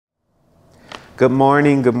Good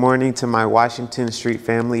morning to my Washington Street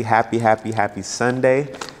family. Happy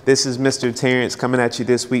Sunday. This is Mr. Terence coming at you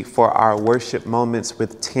this week for our worship moments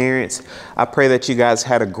with Terence. I pray that you guys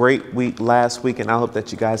had a great week last week, and I hope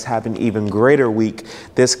that you guys have an even greater week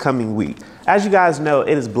this coming week. As you guys know,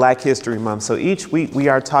 it is Black History Month, so each week we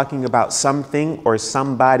are talking about something or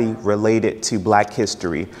somebody related to Black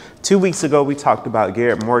history. 2 weeks ago, we talked about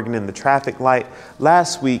Garrett Morgan and the traffic light.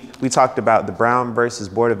 Last week, we talked about the Brown versus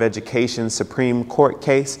Board of Education Supreme Court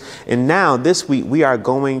case. And now this week, we are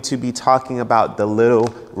going to be talking about the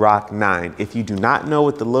Little Rock Nine. If you do not know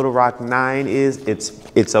what the Little Rock Nine is,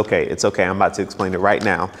 it's okay. It's okay. I'm about to explain it right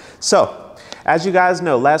now. So, as you guys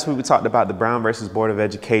know, last week we talked about the Brown versus Board of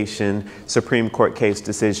Education Supreme Court case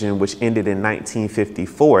decision, which ended in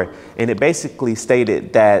 1954. And it basically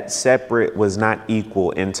stated that separate was not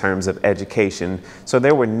equal in terms of education. So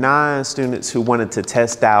there were 9 students who wanted to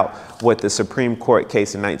test out what the Supreme Court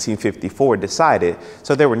case in 1954 decided.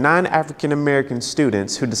 So there were 9 African-American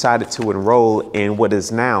students who decided to enroll in what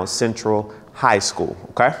is now Central High School.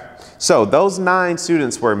 Okay. So those 9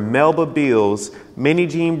 students were Melba Beals, Minnie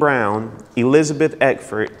Jean Brown, Elizabeth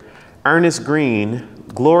Eckford, Ernest Green,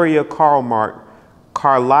 Gloria Carlmark,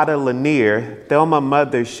 Carlotta Lanier, Thelma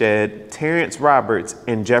Mothershed, Terrence Roberts,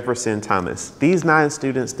 and Jefferson Thomas. These 9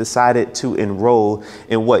 students decided to enroll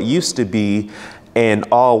in what used to be an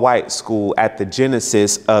all-white school at the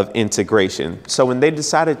genesis of integration. So when they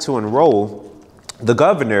decided to enroll, the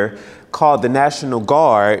governor called the National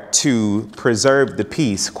Guard to preserve the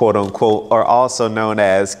peace, quote unquote, or also known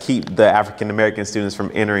as keep the African-American students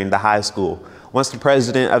from entering the high school. Once the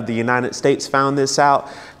president of the United States found this out,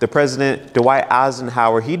 the president, Dwight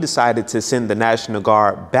Eisenhower, he decided to send the National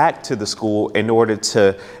Guard back to the school in order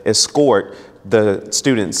to escort the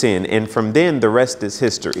students in. And from then, the rest is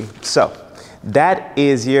history. So that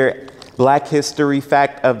is your Black History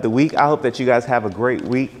fact of the week. I hope that you guys have a great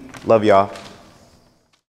week. Love y'all.